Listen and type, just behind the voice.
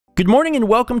Good morning and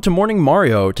welcome to Morning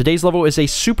Mario. Today's level is a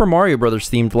Super Mario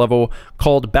Bros. Themed level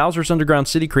called Bowser's Underground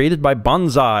City, created by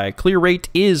Bonsai. Clear rate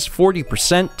is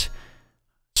 40%,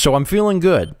 so I'm feeling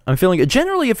good. I'm feeling good.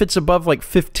 Generally, if it's above like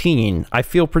 15, I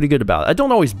feel pretty good about it. I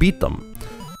don't always beat them,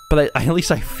 but at least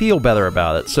I feel better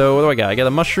about it. So what do I got? I got a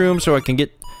mushroom, so I can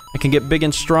get big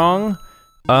and strong.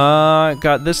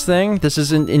 Got this thing. This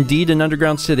is indeed an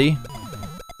underground city.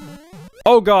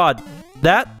 Oh God,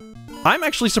 that. I'm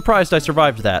actually surprised I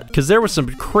survived that, because there was some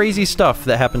crazy stuff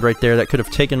that happened right there that could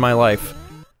have taken my life.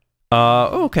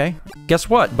 Okay. Guess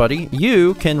what, buddy?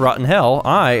 You can rot in hell.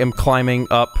 I am climbing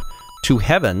up to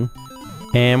heaven.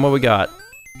 And what we got?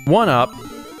 1 up.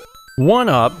 1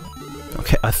 up.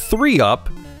 Okay, a 3 up.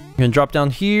 I'm gonna drop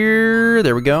down here.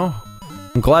 There we go.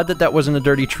 I'm glad that that wasn't a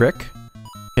dirty trick.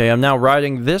 Okay, I'm now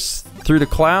riding this through the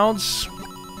clouds.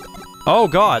 Oh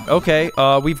God, okay.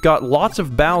 We've got lots of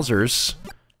Bowsers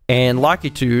and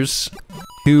Lakitus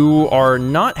who are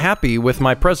not happy with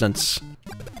my presence.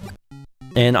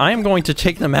 And I am going to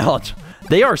take them out.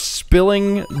 They are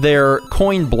spilling their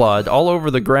coin blood all over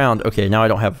the ground. Okay, now I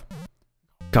don't have...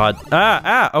 God.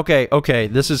 Okay.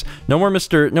 This is... No more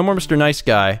Mr. Nice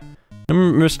Guy. No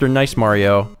more Mr. Nice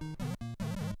Mario.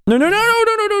 No.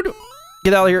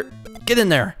 Get out of here. Get in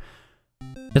there.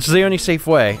 This is the only safe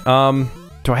way.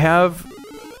 Do I have...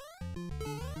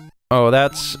 Oh,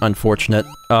 that's unfortunate.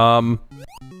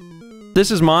 This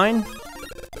is mine?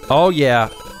 Oh, yeah.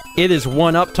 It is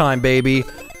 1-up time, baby.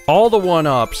 All the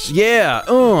 1-ups. Yeah!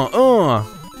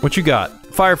 What you got?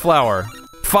 Fire Flower.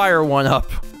 Fire 1-up.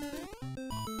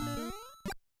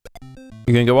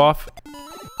 You gonna go off?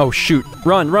 Oh, shoot.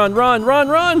 Run!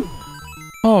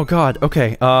 Oh, God.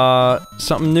 Okay.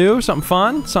 Something new? Something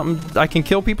fun? Something I can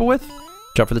kill people with?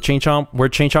 Jump for the Chain Chomp.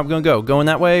 Where'd Chain Chomp gonna go? Going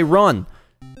that way? Run!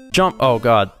 Jump! Oh,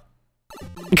 God.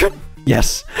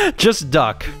 Yes, just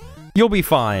duck. You'll be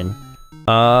fine.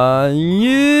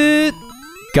 Yeah.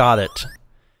 Got it.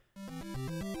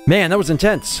 Man, that was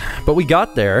intense, but we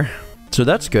got there, so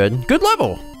that's good. Good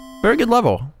level. Very good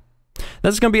level.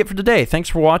 That's gonna be it for today. Thanks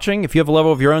for watching. If you have a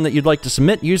level of your own that you'd like to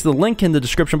submit, use the link in the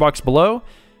description box below,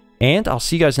 and I'll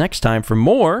see you guys next time for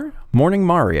more Morning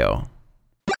Mario.